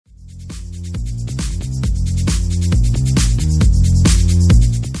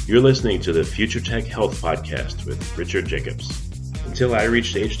You're listening to the Future Tech Health Podcast with Richard Jacobs. Until I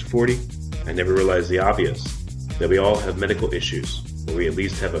reached age 40, I never realized the obvious, that we all have medical issues, or we at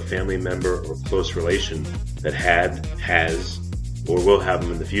least have a family member or close relation that had, has, or will have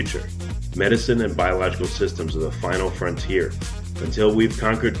them in the future. Medicine and biological systems are the final frontier. Until we've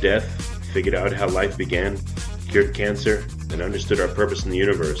conquered death, figured out how life began, cured cancer, and understood our purpose in the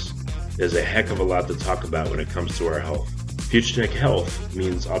universe, there's a heck of a lot to talk about when it comes to our health. Future Tech Health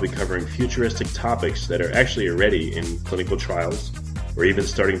means I'll be covering futuristic topics that are actually already in clinical trials, or even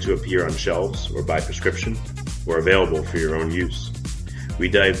starting to appear on shelves or by prescription, or available for your own use. We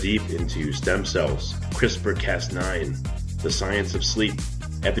dive deep into stem cells, CRISPR-Cas9, the science of sleep,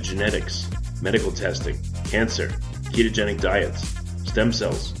 epigenetics, medical testing, cancer, ketogenic diets, stem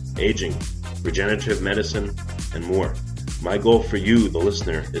cells, aging, regenerative medicine, and more. My goal for you, the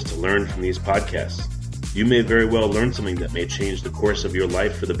listener, is to learn from these podcasts. You may very well learn something that may change the course of your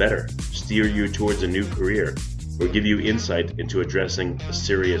life for the better, steer you towards a new career, or give you insight into addressing a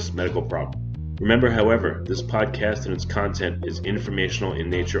serious medical problem. Remember, however, this podcast and its content is informational in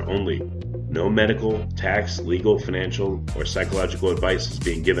nature only. No medical, tax, legal, financial, or psychological advice is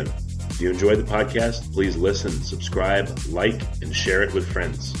being given. If you enjoy the podcast, please listen, subscribe, like, and share it with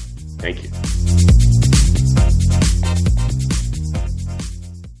friends. Thank you.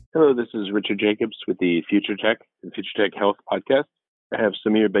 Hello, this is Richard Jacobs with the Future Tech and Future Tech Health Podcast. I have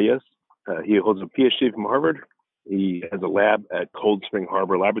Samir Bayes. He holds a PhD from Harvard. He has a lab at Cold Spring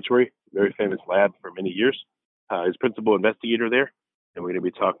Harbor Laboratory, very famous lab for many years. He's principal investigator there, and we're going to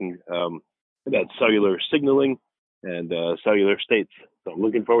be talking about cellular signaling and cellular states. So I'm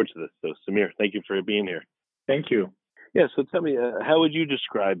looking forward to this. So Samir, thank you for being here. Thank you. Yeah, so tell me, how would you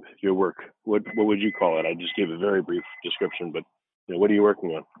describe your work? What would you call it? I just gave a very brief description, but what are you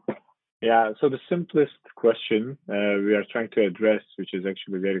working on? Yeah, so the simplest question we are trying to address, which is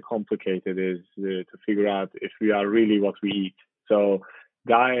actually very complicated, is to figure out if we are really what we eat. So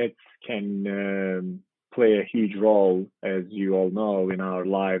diets can play a huge role, as you all know, in our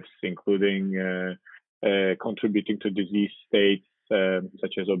lives, including contributing to disease states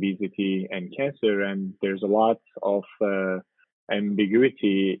such as obesity and cancer. And there's a lot of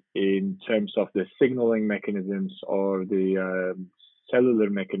ambiguity in terms of the signaling mechanisms or the cellular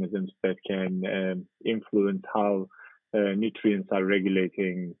mechanisms that can influence how nutrients are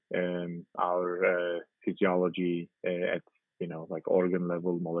regulating our physiology at like organ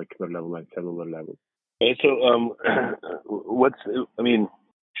level, molecular level, and cellular level. And so,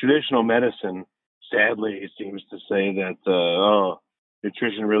 traditional medicine sadly seems to say that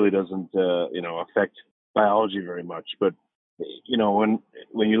nutrition really doesn't affect biology very much. But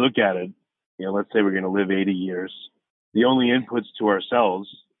when you look at it, let's say we're going to live 80 years. The only inputs to our cells,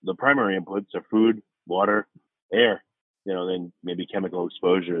 the primary inputs, are food, water, air, then maybe chemical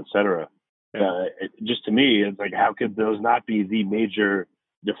exposure, etc. Just to me, it's like, how could those not be the major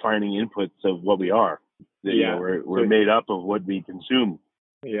defining inputs of what we are? We're made up of what we consume.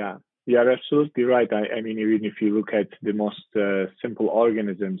 Yeah, you're absolutely right. I mean, even if you look at the most simple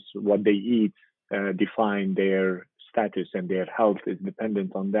organisms, what they eat define their status, and their health is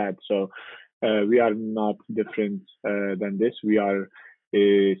dependent on that. So we are not different than this. We are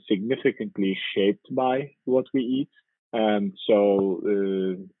significantly shaped by what we eat.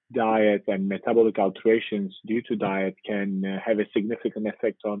 So diet and metabolic alterations due to diet can have a significant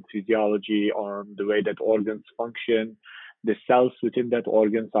effect on physiology, on the way that organs function. The cells within that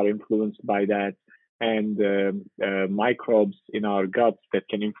organs are influenced by that, and microbes in our guts that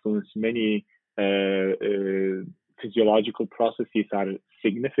can influence many physiological processes are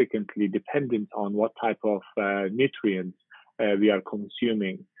significantly dependent on what type of nutrients we are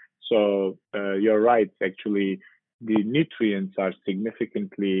consuming. So you're right, actually, the nutrients are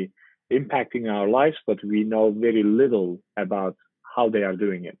significantly impacting our lives, but we know very little about how they are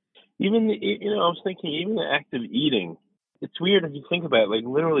doing it. Even, I was thinking, even the act of eating, it's weird if you think about it, like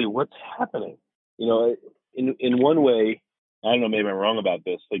literally what's happening. In one way, I don't know, maybe I'm wrong about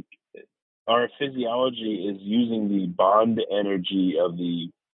this, like our physiology is using the bond energy of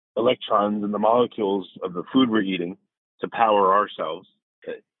the electrons and the molecules of the food we're eating to power ourselves.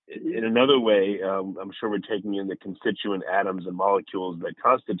 In another way, I'm sure we're taking in the constituent atoms and molecules that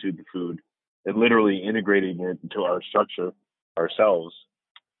constitute the food and literally integrating it into our structure ourselves.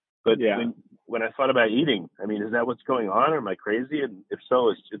 But when I thought about eating, I mean, is that what's going on? Or am I crazy? And if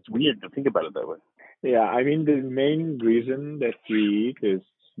so, it's weird to think about it that way. Yeah, I mean, the main reason that we eat is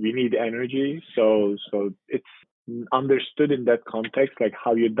we need energy. So it's understood in that context, like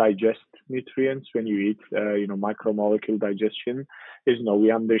how you digest nutrients when you eat, micromolecule digestion is,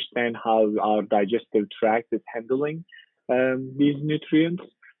 we understand how our digestive tract is handling these nutrients.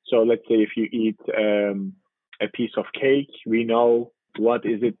 So let's say if you eat a piece of cake, we know what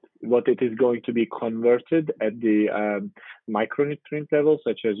it is going to be converted at the micronutrient level,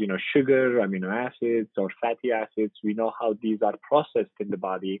 such as sugar, amino acids, or fatty acids. We know how these are processed in the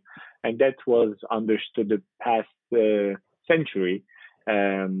body, and that was understood the past century.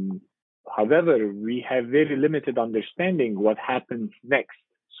 However, we have very limited understanding what happens next.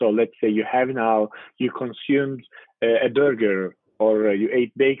 So let's say you consumed a burger, or you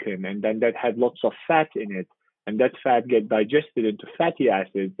ate bacon, and then that had lots of fat in it, and that fat get digested into fatty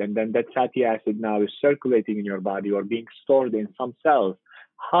acids, and then that fatty acid now is circulating in your body or being stored in some cells.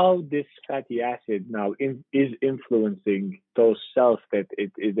 How this fatty acid now is influencing those cells that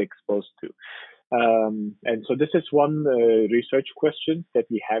it is exposed to. And so this is one research question that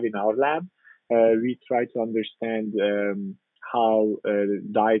we have in our lab. We try to understand how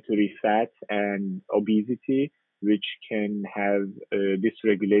dietary fat and obesity, which can have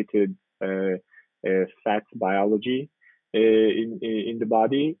dysregulated fat biology in the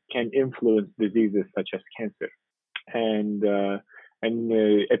body, can influence diseases such as cancer. And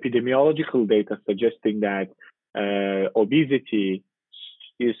epidemiological data suggesting that obesity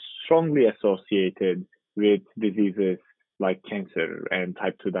is strongly associated with diseases like cancer and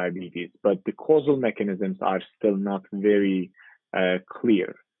type 2 diabetes, but the causal mechanisms are still not very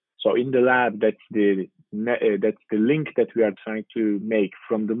clear. So in the lab, that's the link that we are trying to make.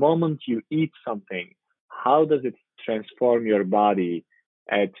 From the moment you eat something, how does it transform your body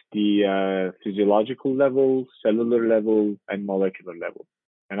at the physiological level, cellular level, and molecular level?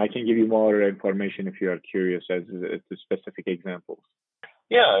 And I can give you more information if you are curious as to specific examples.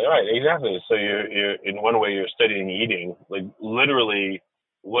 Yeah, right, exactly. So you're in one way you're studying eating, like literally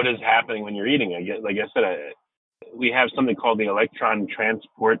what is happening when you're eating. Like I said, we have something called the electron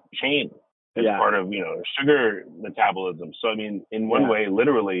transport chain. It's part of sugar metabolism. So I mean, in one way,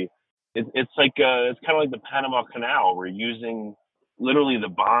 literally, it's like it's kind of like the Panama Canal. We're using literally the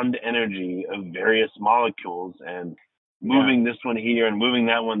bond energy of various molecules and moving this one here and moving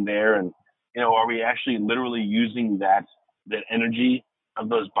that one there, and are we actually literally using that energy of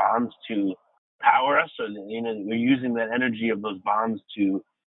those bonds to power us, or we're using that energy of those bonds to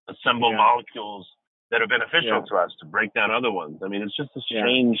assemble molecules that are beneficial to us, to break down other ones. I mean, it's just a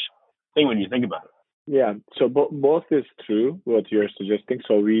strange thing when you think about it. Yeah, so both is true, what you're suggesting.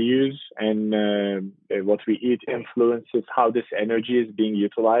 So we use and what we eat influences how this energy is being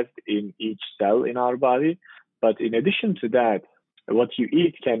utilized in each cell in our body. But in addition to that, what you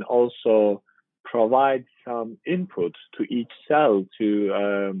eat can also provide some input to each cell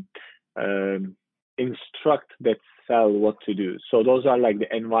to instruct that cell what to do. So those are like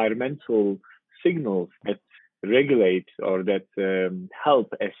the environmental signals that regulate or that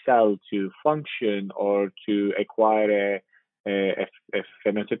help a cell to function or to acquire a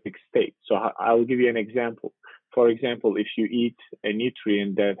phenotypic state. So I'll give you an example. For example, if you eat a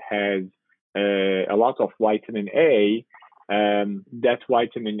nutrient that has a lot of vitamin A, that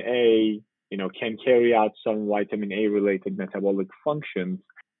vitamin A can carry out some vitamin A related metabolic functions,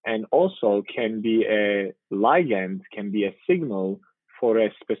 and also can be a ligand, can be a signal for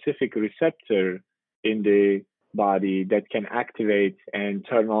a specific receptor in the body that can activate and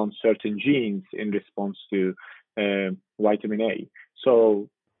turn on certain genes in response to vitamin A. So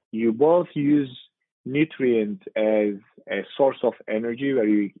you both use nutrient as a source of energy where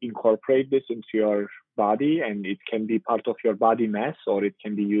you incorporate this into your body, and it can be part of your body mass, or it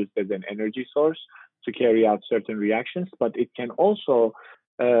can be used as an energy source to carry out certain reactions, but it can also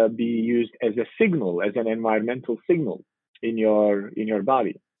be used as a signal, as an environmental signal in your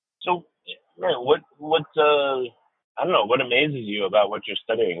body. So, what I don't know, what amazes you about what you're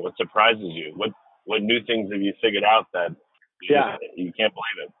studying? What surprises you? What new things have you figured out that you can't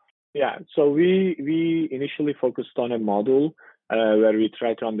believe it? Yeah, so we initially focused on a model where we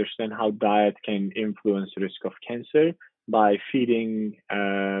try to understand how diet can influence the risk of cancer by feeding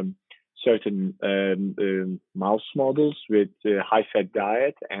certain mouse models with high-fat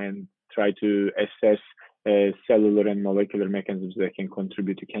diet and try to assess cellular and molecular mechanisms that can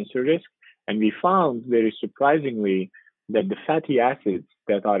contribute to cancer risk. And we found, very surprisingly, that the fatty acids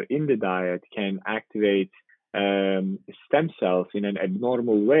that are in the diet can activate stem cells in an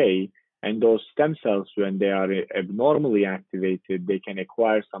abnormal way. And those stem cells, when they are abnormally activated, they can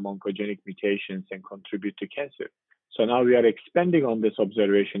acquire some oncogenic mutations and contribute to cancer. So now we are expanding on this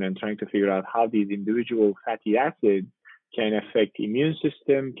observation and trying to figure out how these individual fatty acids can affect immune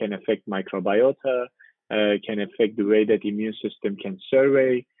system, can affect microbiota, can affect the way that immune system can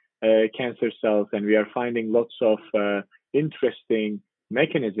survey cancer cells. And we are finding lots of interesting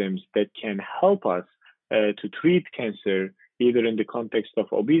mechanisms that can help us to treat cancer either in the context of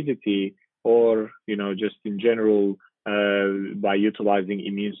obesity or, just in general, by utilizing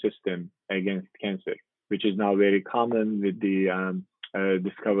immune system against cancer, which is now very common with the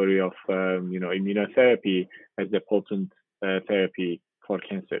discovery of, immunotherapy as a potent therapy for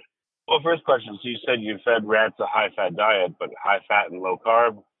cancer. Well, first question. So you said you fed rats a high-fat diet, but high-fat and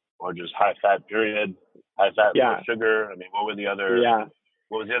low-carb, or just high-fat period, high-fat and low sugar? I mean, what were the other?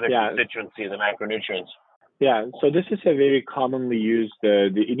 What was the other constituency of the macronutrients? Yeah, so this is a very commonly used,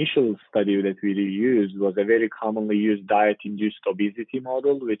 the initial study that we used was a very commonly used diet-induced obesity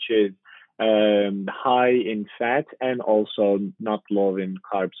model, which is high in fat and also not low in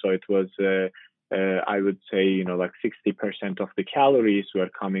carbs. So it was, I would say, like 60% of the calories were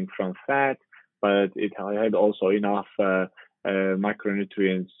coming from fat, but it had also enough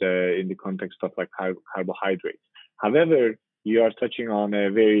macronutrients in the context of like carbohydrates. However, you are touching on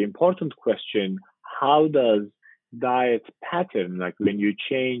a very important question. How does diet pattern, like when you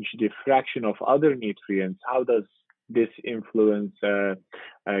change the fraction of other nutrients, how does this influence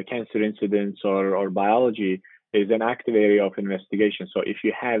cancer incidence or biology, is an active area of investigation. So if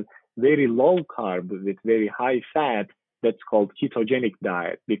you have very low carb with very high fat, that's called ketogenic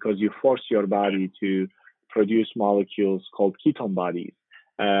diet, because you force your body to produce molecules called ketone bodies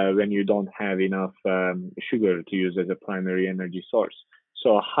when you don't have enough sugar to use as a primary energy source.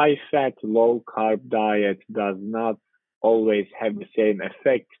 So high fat, low carb diet does not always have the same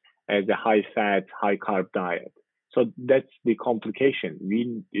effect as a high fat, high carb diet. So that's the complication.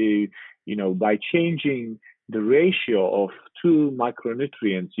 We, by changing the ratio of two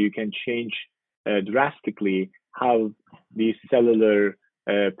macronutrients, you can change drastically how these cellular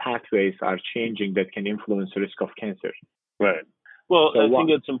pathways are changing that can influence the risk of cancer. Right. Well, so I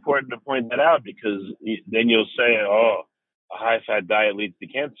think it's important to point that out, because then you'll say, oh, a high-fat diet leads to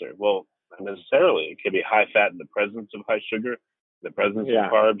cancer. Well, not necessarily. It could be high-fat in the presence of high sugar, the presence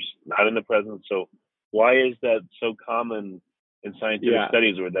of carbs, not in the presence. So why is that so common in scientific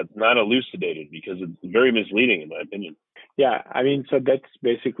studies where that's not elucidated? Because it's very misleading, in my opinion. Yeah, I mean, so that's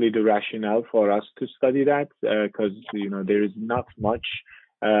basically the rationale for us to study that, because, there is not much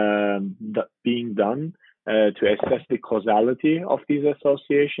being done to assess the causality of these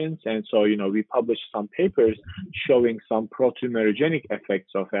associations. And so, we published some papers showing some proteomerogenic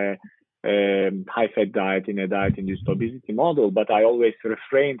effects of a high-fat diet in a diet-induced obesity model, but I always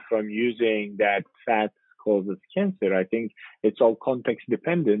refrain from using that fat causes cancer. I think it's all context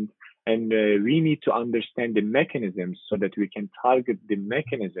dependent, and we need to understand the mechanisms so that we can target the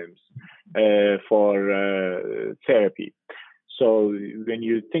mechanisms for therapy. So when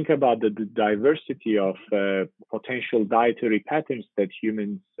you think about the diversity of potential dietary patterns that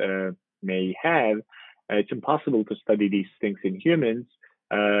humans may have, it's impossible to study these things in humans.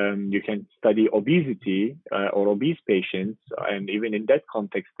 You can study obesity or obese patients, and even in that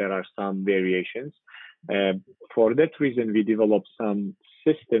context, there are some variations. For that reason, we developed some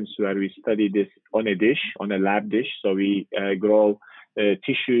systems where we study this on a dish, on a lab dish. So we grow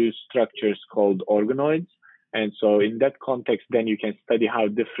tissue structures called organoids. And so in that context, then you can study how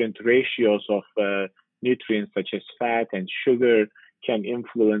different ratios of nutrients such as fat and sugar can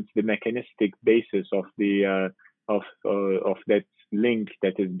influence the mechanistic basis of the of that link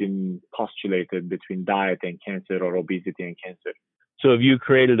that has been postulated between diet and cancer, or obesity and cancer. So have you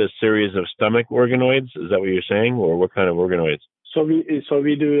created a series of stomach organoids? Is that what you're saying, or what kind of organoids? So we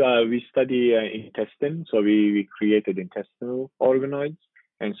study intestine. So we created intestinal organoids,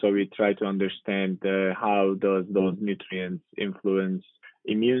 and so we try to understand how does those nutrients influence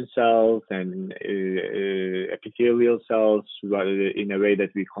immune cells and epithelial cells in a way that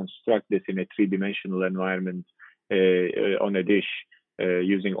we construct this in a three-dimensional environment on a dish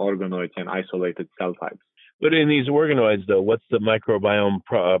using organoids and isolated cell types. But in these organoids, though, what's the microbiome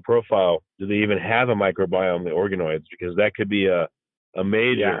profile? Do they even have a microbiome, the organoids? Because that could be a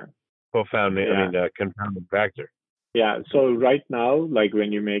major confounding factor. Yeah, so right now, like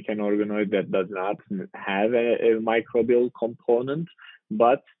when you make an organoid that does not have a microbial component,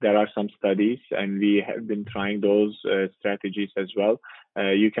 but there are some studies, and we have been trying those strategies as well.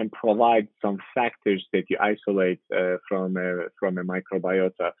 You can provide some factors that you isolate from a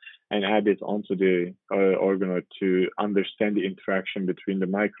microbiota and add it onto the organoid to understand the interaction between the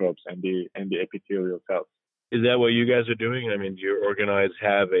microbes and the epithelial cells. Is that what you guys are doing? I mean, do your organoids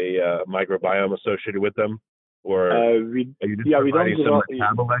have a microbiome associated with them, or are you just providing some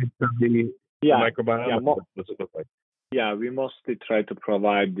metabolites of the microbiome? What's it look like? Yeah, we mostly try to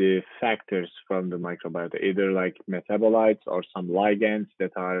provide the factors from the microbiota, either like metabolites or some ligands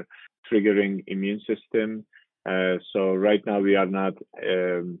that are triggering immune system. So right now we are not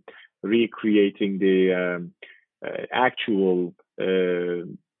recreating the actual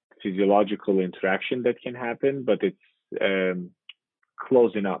physiological interaction that can happen, but it's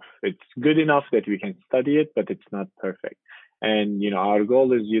close enough. It's good enough that we can study it, but it's not perfect. And our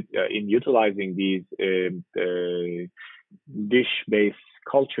goal is in utilizing these dish-based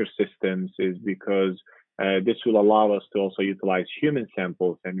culture systems is because this will allow us to also utilize human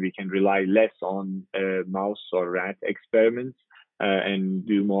samples, and we can rely less on mouse or rat experiments and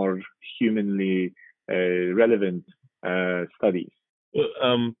do more humanly relevant studies.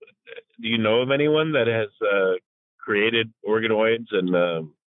 Do you know of anyone that has created organoids and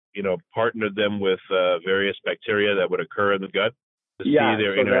partnered them with various bacteria that would occur in the gut to see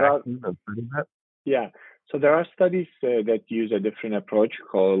their interaction? Yeah. So there are studies that use a different approach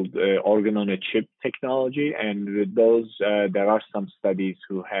called organ on a chip technology, and with those, there are some studies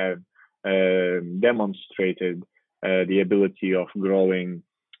who have demonstrated the ability of growing,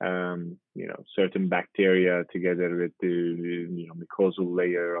 certain bacteria together with the mucosal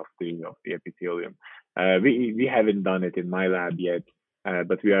layer of the epithelium. We haven't done it in my lab yet,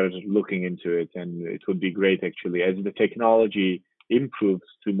 but we are looking into it, and it would be great actually as the technology improves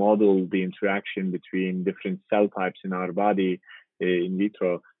to model the interaction between different cell types in our body in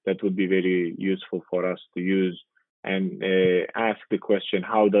vitro. That would be very useful for us to use and ask the question,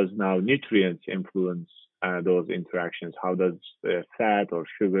 how does now nutrients influence those interactions? How does fat or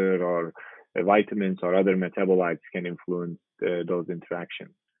sugar or vitamins or other metabolites can influence those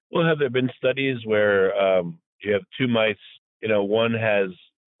interactions? Well, have there been studies where you have two mice, one has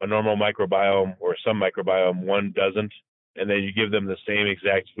a normal microbiome or some microbiome, one doesn't, and then you give them the same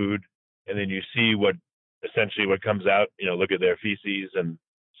exact food, and then you see what comes out, look at their feces and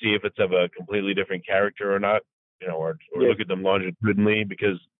see if it's of a completely different character or not, or yes. Look at them longitudinally,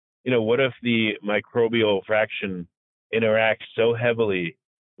 because, what if the microbial fraction interacts so heavily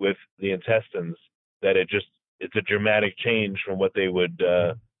with the intestines that it's a dramatic change from what they would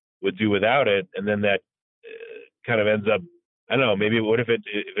do without it, and then that kind of ends up, I don't know, maybe what if it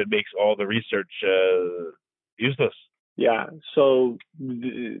makes all the research useless? Yeah, so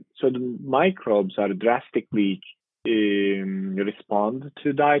the microbes are drastically respond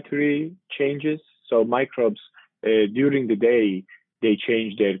to dietary changes. So microbes during the day, they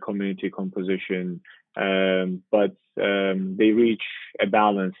change their community composition, but they reach a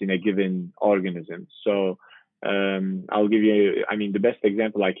balance in a given organism. So I'll give you, the best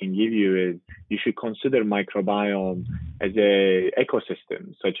example I can give you is you should consider microbiome as a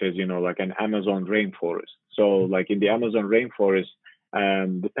ecosystem, such as, like an Amazon rainforest. So like in the Amazon rainforest,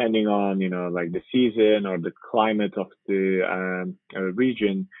 depending on, like the season or the climate of the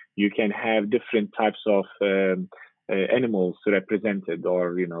region, you can have different types of animals represented,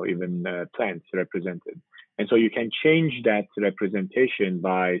 or, even plants represented. And so you can change that representation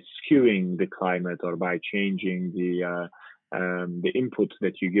by skewing the climate or by changing the input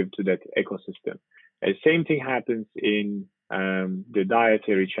that you give to that ecosystem. The same thing happens in the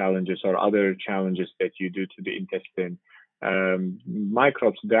dietary challenges or other challenges that you do to the intestine.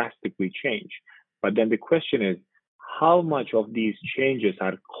 Microbes drastically change. But then the question is, how much of these changes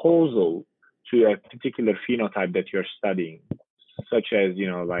are causal to a particular phenotype that you're studying, such as,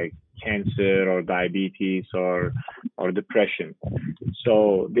 like cancer or diabetes or depression?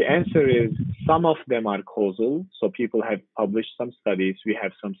 So the answer is some of them are causal. So people have published some studies. We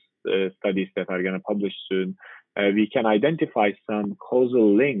have some studies that are going to publish soon. We can identify some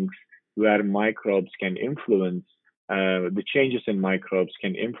causal links where microbes can influence, the changes in microbes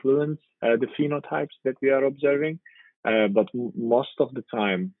can influence the phenotypes that we are observing. But most of the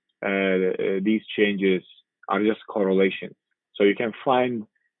time, these changes are just correlations. So you can find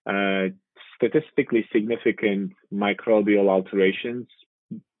statistically significant microbial alterations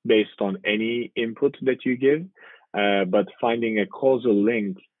based on any input that you give, but finding a causal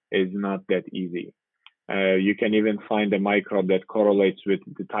link is not that easy. You can even find a microbe that correlates with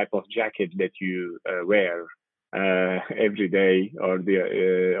the type of jacket that you wear every day, or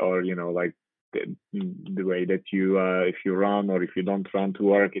like the way that you, if you run or if you don't run to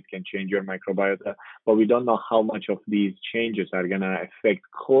work, it can change your microbiota. But we don't know how much of these changes are going to affect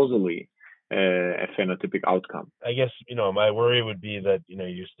causally a phenotypic outcome. I guess, my worry would be that,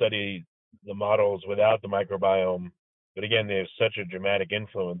 you study the models without the microbiome, but again, they have such a dramatic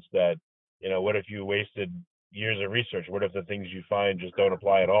influence that, what if you wasted years of research? What if the things you find just don't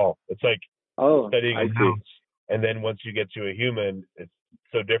apply at all? It's like studying a mouse, and then once you get to a human, it's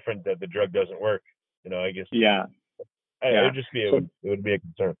so different that the drug doesn't work. I guess. Yeah. It would just be it would be a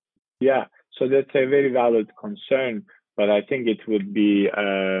concern. Yeah. So that's a very valid concern. But I think it would be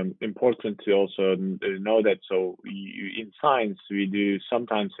important to also know that in science we do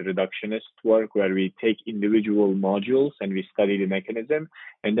sometimes reductionist work where we take individual modules and we study the mechanism,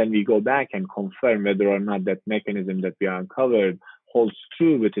 and then we go back and confirm whether or not that mechanism that we uncovered holds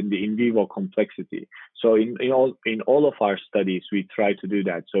true within the in vivo complexity. So in all of our studies, we try to do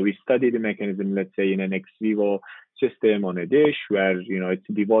that. So we study the mechanism, let's say in an ex vivo system on a dish where it's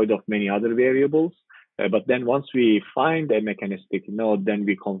devoid of many other variables. But then once we find a mechanistic node, then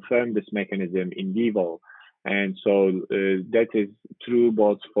we confirm this mechanism in vivo. And so that is true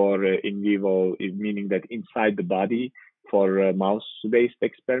both for in vivo, meaning that inside the body for mouse-based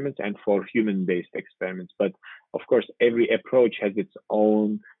experiments and for human-based experiments. But of course, every approach has its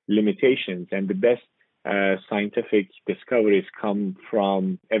own limitations, and the best scientific discoveries come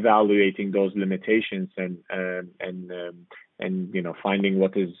from evaluating those limitations and finding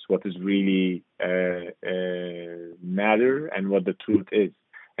what is really matter and what the truth is.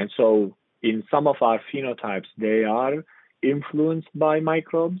 And so in some of our phenotypes, they are influenced by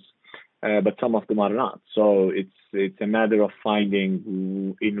microbes, but some of them are not. So it's a matter of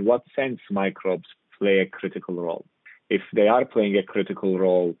finding in what sense microbes play a critical role. If they are playing a critical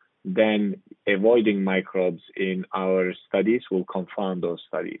role, then avoiding microbes in our studies will confound those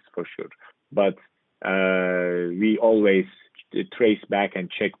studies for sure. But we always trace back and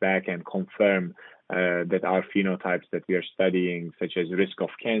check back and confirm that our phenotypes that we are studying, such as risk of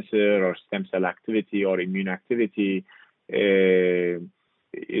cancer or stem cell activity or immune activity, is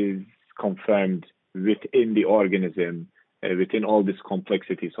confirmed within the organism, within all these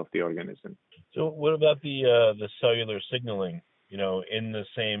complexities of the organism. So what about the cellular signaling, in the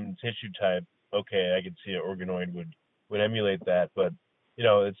same tissue type? Okay, I could see an organoid would emulate that, but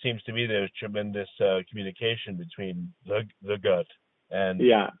it seems to me there's tremendous communication between the gut and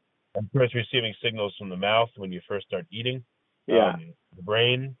first receiving signals from the mouth when you first start eating. The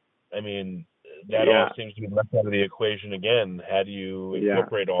brain. I mean, that all seems to be left out of the equation again. How do you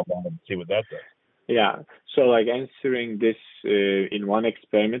incorporate all that and see what that does? Yeah. So answering this in one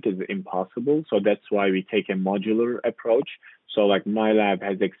experiment is impossible. So that's why we take a modular approach. So my lab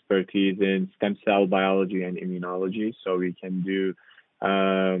has expertise in stem cell biology and immunology. So we can do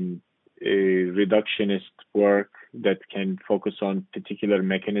reductionist work that can focus on particular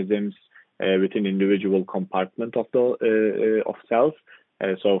mechanisms within individual compartment of cells.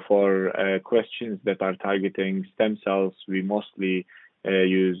 So for questions that are targeting stem cells, we mostly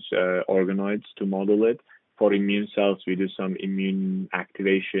use organoids to model it. For immune cells, we do some immune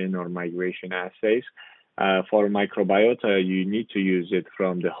activation or migration assays. For microbiota, you need to use it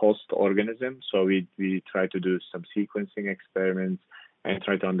from the host organism. So we try to do some sequencing experiments and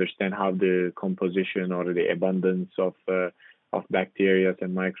try to understand how the composition or the abundance of bacteria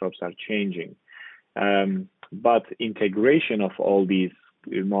and microbes are changing. But integration of all these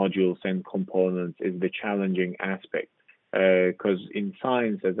modules and components is the challenging aspect. Because in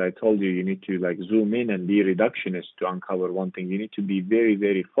science, as I told you, you need to zoom in and be reductionist to uncover one thing. You need to be very,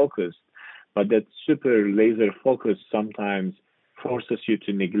 very focused, but that super laser focus sometimes forces you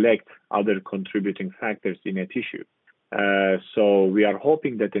to neglect other contributing factors in a tissue. So we are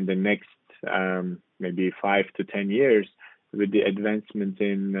hoping that in the next maybe 5 to 10 years, with the advancement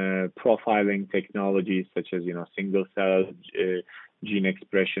in profiling technologies such as single cell gene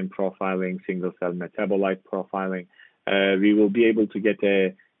expression profiling, single cell metabolite profiling, we will be able to get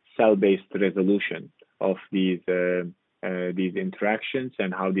a cell-based resolution of these interactions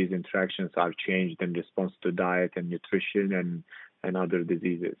and how these interactions are changed in response to diet and nutrition and other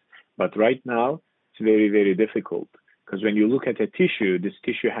diseases. But right now, it's very, very difficult because when you look at a tissue, this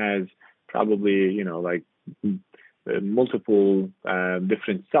tissue has probably, multiple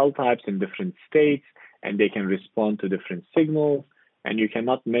different cell types in different states, and they can respond to different signals. And you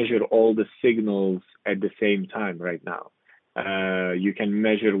cannot measure all the signals at the same time right now. You can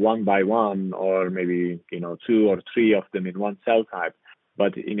measure one by one or maybe, 2 or 3 of them in one cell type.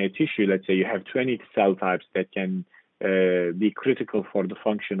 But in a tissue, let's say you have 20 cell types that can be critical for the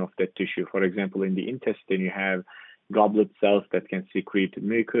function of that tissue. For example, in the intestine, you have goblet cells that can secrete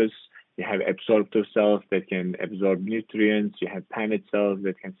mucus. You have absorptive cells that can absorb nutrients. You have Paneth cells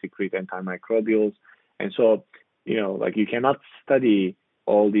that can secrete antimicrobials. And so, you cannot study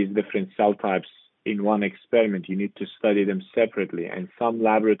all these different cell types in one experiment. You need to study them separately. And some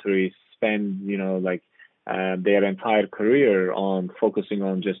laboratories spend, their entire career on focusing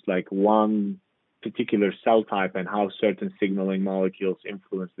on just one particular cell type and how certain signaling molecules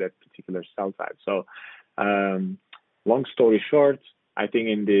influence that particular cell type. So, long story short, I think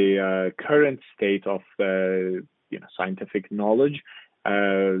in the current state of scientific knowledge,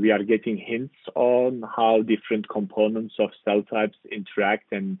 We are getting hints on how different components of cell types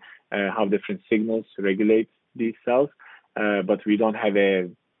interact and how different signals regulate these cells, but we don't have a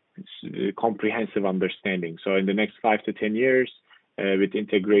comprehensive understanding. So in the next 5 to 10 years, with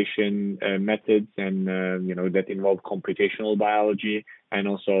integration methods and that involve computational biology and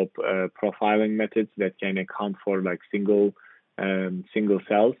also profiling methods that can account for like single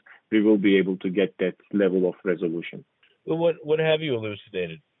cells, we will be able to get that level of resolution. Well, what have you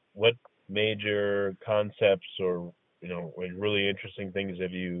elucidated? What major concepts or really interesting things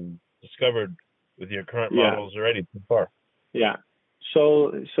have you discovered with your current models already so far? Yeah.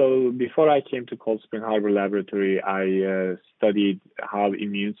 So before I came to Cold Spring Harbor Laboratory, I studied how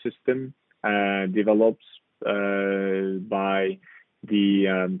immune system develops by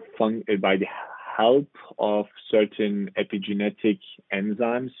the help of certain epigenetic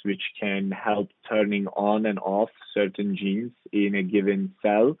enzymes, which can help turning on and off certain genes in a given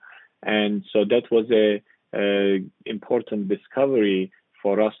cell. And so that was a important discovery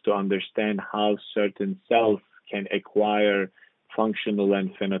for us to understand how certain cells can acquire functional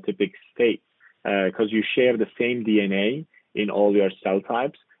and phenotypic states, because you share the same DNA in all your cell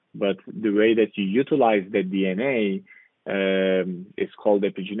types, but the way that you utilize that DNA is called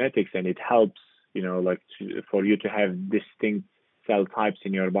epigenetics, and it helps for you to have distinct cell types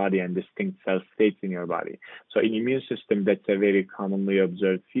in your body and distinct cell states in your body. So in immune system, that's a very commonly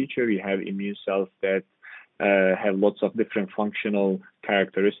observed feature. You have immune cells that have lots of different functional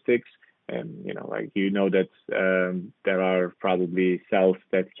characteristics. And that there are probably cells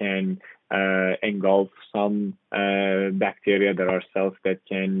that can engulf some bacteria. There are cells that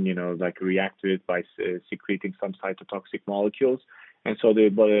can react to it by secreting some cytotoxic molecules. And so the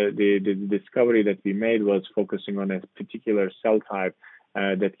discovery that we made was focusing on a particular cell type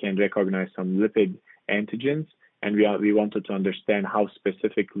that can recognize some lipid antigens, and we wanted to understand how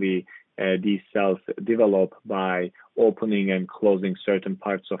specifically these cells develop by opening and closing certain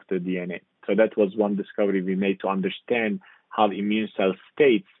parts of the DNA. So that was one discovery we made to understand how immune cell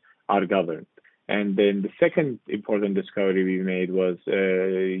states are governed. And then the second important discovery we made was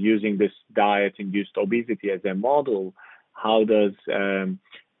using this diet-induced obesity as a model. How does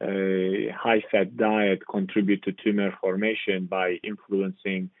high-fat diet contribute to tumor formation by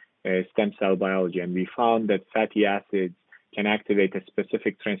influencing stem cell biology? And we found that fatty acids can activate a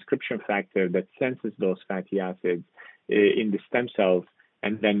specific transcription factor that senses those fatty acids in the stem cells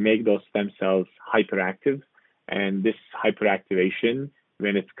and then make those stem cells hyperactive. And this hyperactivation,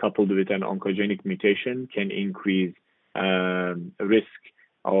 when it's coupled with an oncogenic mutation, can increase risk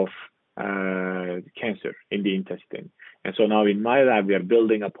of cancer in the intestine. And so now in my lab, we are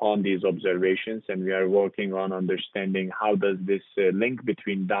building upon these observations, and we are working on understanding how does this link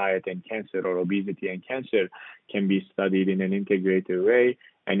between diet and cancer, or obesity and cancer, can be studied in an integrated way.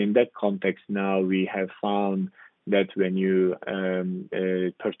 And in that context, now we have found that when you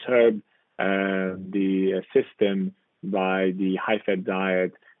perturb the system by the high-fat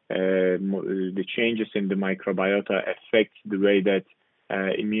diet, the changes in the microbiota affect the way that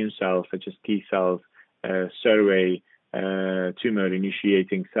immune cells, such as T cells, survey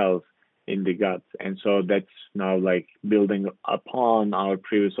tumor-initiating cells in the gut. And so that's now building upon our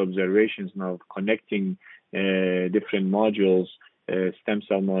previous observations, now connecting different modules, stem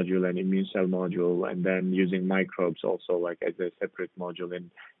cell module and immune cell module, and then using microbes also as a separate module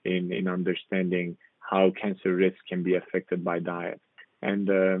in understanding how cancer risk can be affected by diet. And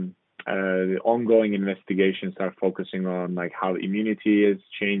the ongoing investigations are focusing on how immunity is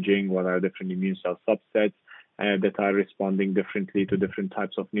changing, what are different immune cell subsets that are responding differently to different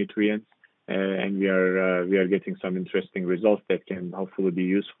types of nutrients, and we are getting some interesting results that can hopefully be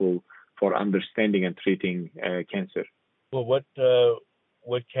useful for understanding and treating cancer. Well, what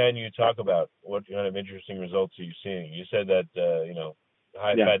can you talk about? What kind of interesting results are you seeing? You said that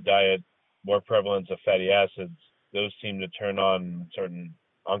high-fat diet, more prevalence of fatty acids, those seem to turn on certain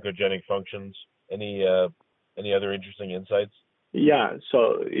oncogenic functions. Any other interesting insights? Yeah,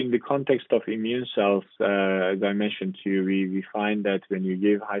 so in the context of immune cells, as I mentioned to you, we find that when you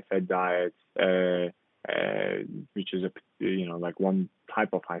give high-fat diet, which is one type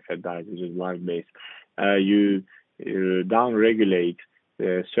of high-fat diet, which is lard-based, you downregulate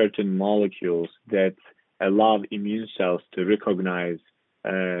certain molecules that allow immune cells to recognize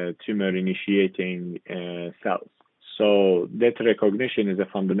tumor-initiating cells. So that recognition is a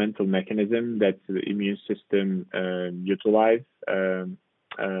fundamental mechanism that the immune system utilize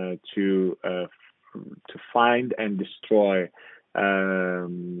to find and destroy a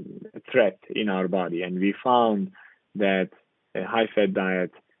threat in our body. And we found that a high-fat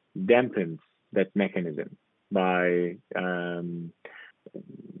diet dampens that mechanism by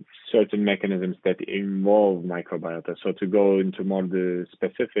certain mechanisms that involve microbiota. So to go into more the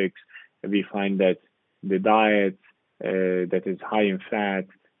specifics, we find that the diet that is high in fat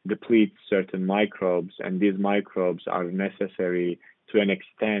depletes certain microbes, and these microbes are necessary to an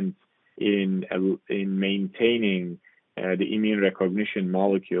extent in maintaining the immune recognition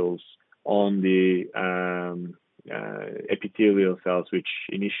molecules on the epithelial cells which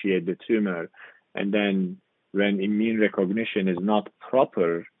initiate the tumor. And then when immune recognition is not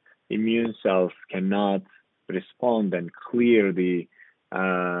proper, immune cells cannot respond and clear the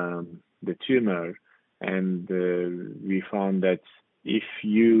tumor. And we found that if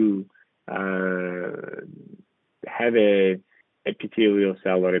you have a epithelial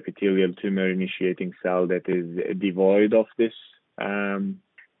cell or epithelial tumor initiating cell that is devoid of this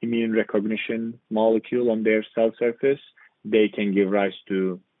immune recognition molecule on their cell surface, they can give rise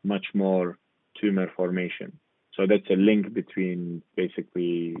to much more tumor formation. So that's a link between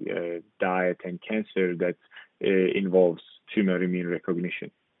basically diet and cancer that involves tumor immune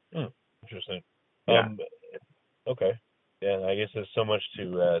recognition. Interesting. Yeah. Okay. Yeah, I guess there's so much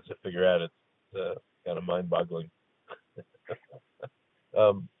to figure out. It's kind of mind-boggling.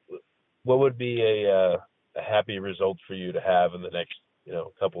 What would be a happy result for you to have in the next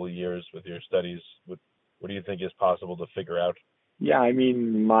couple of years with your studies? What do you think is possible to figure out? Yeah, I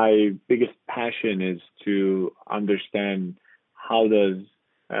mean, my biggest passion is to understand how does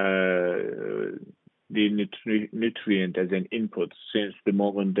the nutrient as an input, since the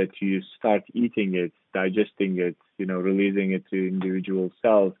moment that you start eating it, digesting it, releasing it to individual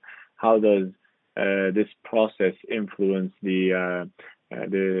cells, how does this process influence the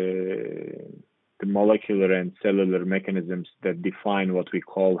molecular and cellular mechanisms that define what we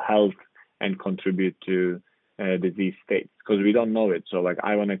call health and contribute to disease states? Because we don't know it. So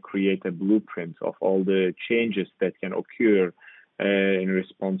I want to create a blueprint of all the changes that can occur in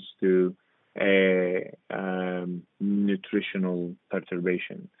response to nutritional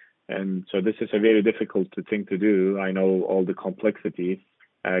perturbation. And so this is a very difficult thing to do. I know all the complexities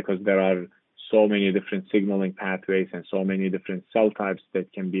because there are so many different signaling pathways and so many different cell types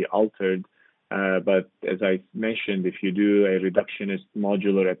that can be altered. But as I mentioned, if you do a reductionist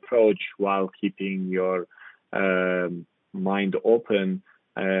modular approach while keeping your mind open,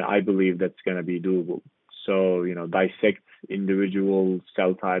 I believe that's going to be doable. So, dissect individual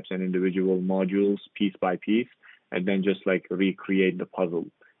cell types and individual modules piece by piece, and then just recreate the puzzle.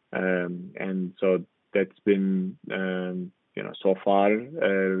 And so that's been, so far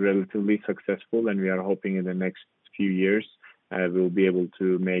relatively successful, and we are hoping in the next few years we'll be able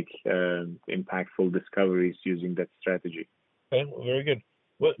to make impactful discoveries using that strategy. Okay, well, very good.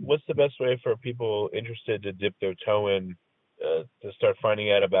 What's the best way for people interested to dip their toe in to start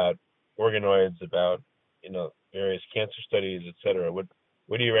finding out about organoids, about various cancer studies, etc.? What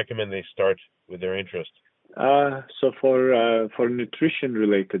do you recommend they start with their interest? So for nutrition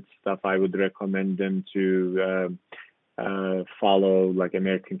related stuff, I would recommend them to follow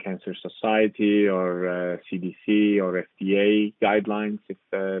American Cancer Society or CDC or FDA guidelines if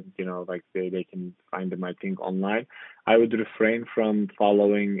they can find them, I think, online. I would refrain from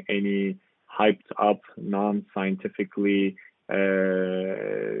following any hyped up non-scientifically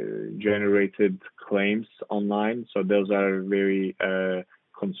generated claims online. So those are very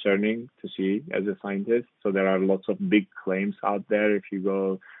concerning to see as a scientist. So there are lots of big claims out there. If you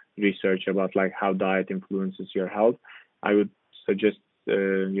go research about how diet influences your health, I would suggest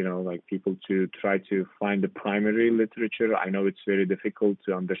people to try to find the primary literature. I know it's very difficult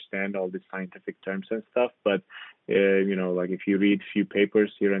to understand all the scientific terms and stuff, but if you read a few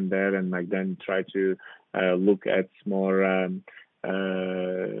papers here and there and then try to look at more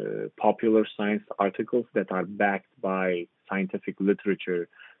popular science articles that are backed by scientific literature,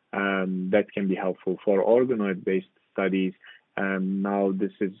 that can be helpful for organoid-based studies. Now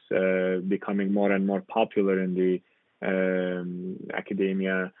this is becoming more and more popular in the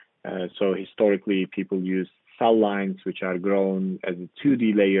academia. So historically, people used cell lines, which are grown as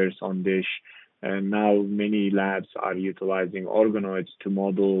 2D layers on dish. And now many labs are utilizing organoids to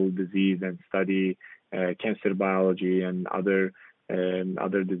model disease and study cancer biology and other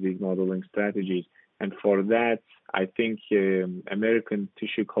disease modeling strategies. And for that, I think American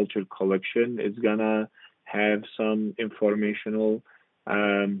Tissue Culture Collection is gonna have some informational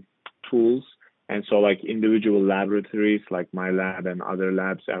tools. And so individual laboratories like my lab and other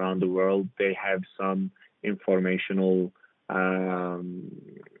labs around the world, they have some informational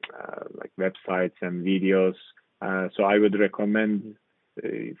websites and videos. So I would recommend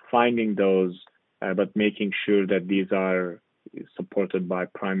finding those, but making sure that these are supported by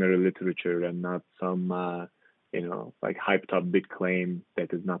primary literature and not some like hyped up big claim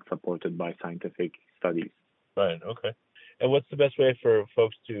that is not supported by scientific studies. Right. Okay. And what's the best way for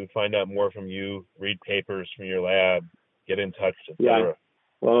folks to find out more from you, read papers from your lab, get in touch, etc.? Yeah.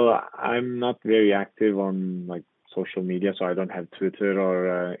 Well, I'm not very active on like social media, so I don't have Twitter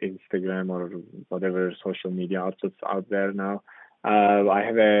or Instagram or whatever social media outlets out there now. I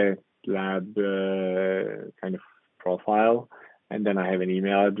have a lab kind of profile, and then I have an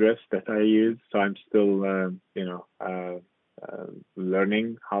email address that I use. So I'm still,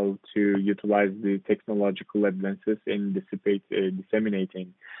 learning how to utilize the technological advances in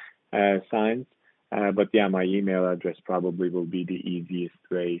disseminating science. But yeah, my email address probably will be the easiest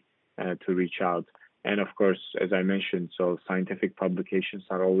way to reach out. And of course, as I mentioned, so scientific publications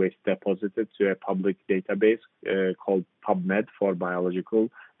are always deposited to a public database called PubMed for biological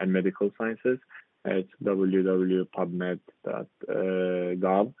and medical sciences. It's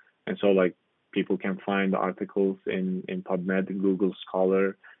www.pubmed.gov. And so like people can find articles in PubMed. Google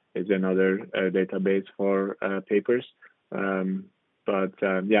Scholar is another database for papers.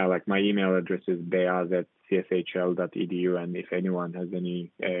 Yeah, like my email address is beyaz@cshl.edu, and if anyone has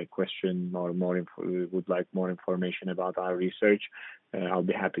any question or would like more information about our research, I'll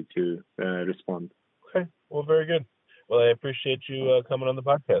be happy to respond. Okay, well, very good. Well, I appreciate you coming on the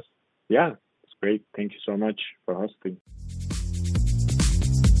podcast. Yeah, it's great. Thank you so much for hosting.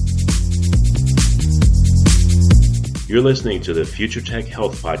 You're listening to the Future Tech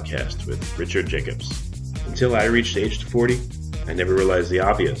Health Podcast with Richard Jacobs. Until I reached age 40, I never realized the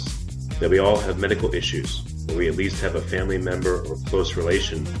obvious, that we all have medical issues, or we at least have a family member or close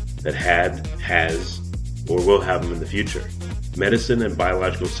relation that has, or will have them in the future. Medicine and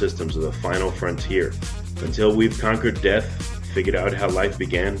biological systems are the final frontier. Until we've conquered death, figured out how life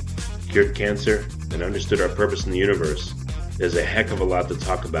began, cured cancer, and understood our purpose in the universe, there's a heck of a lot to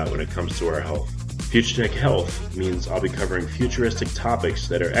talk about when it comes to our health. Future Tech Health means I'll be covering futuristic topics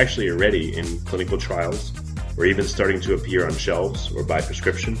that are actually already in clinical trials, or even starting to appear on shelves or by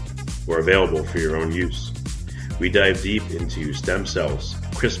prescription, or available for your own use. We dive deep into stem cells,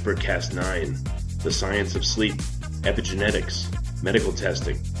 CRISPR-Cas9, the science of sleep, epigenetics, medical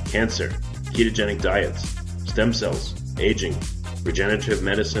testing, cancer, ketogenic diets, stem cells, aging, regenerative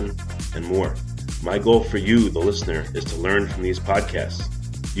medicine, and more. My goal for you, the listener, is to learn from these podcasts.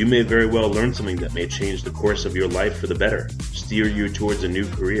 You may very well learn something that may change the course of your life for the better, steer you towards a new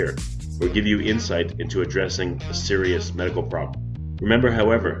career, or give you insight into addressing a serious medical problem. Remember,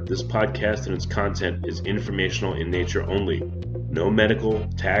 however, this podcast and its content is informational in nature only. No medical,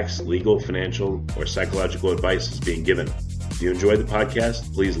 tax, legal, financial, or psychological advice is being given. If you enjoyed the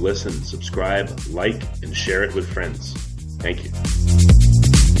podcast, please listen, subscribe, like, and share it with friends. Thank you.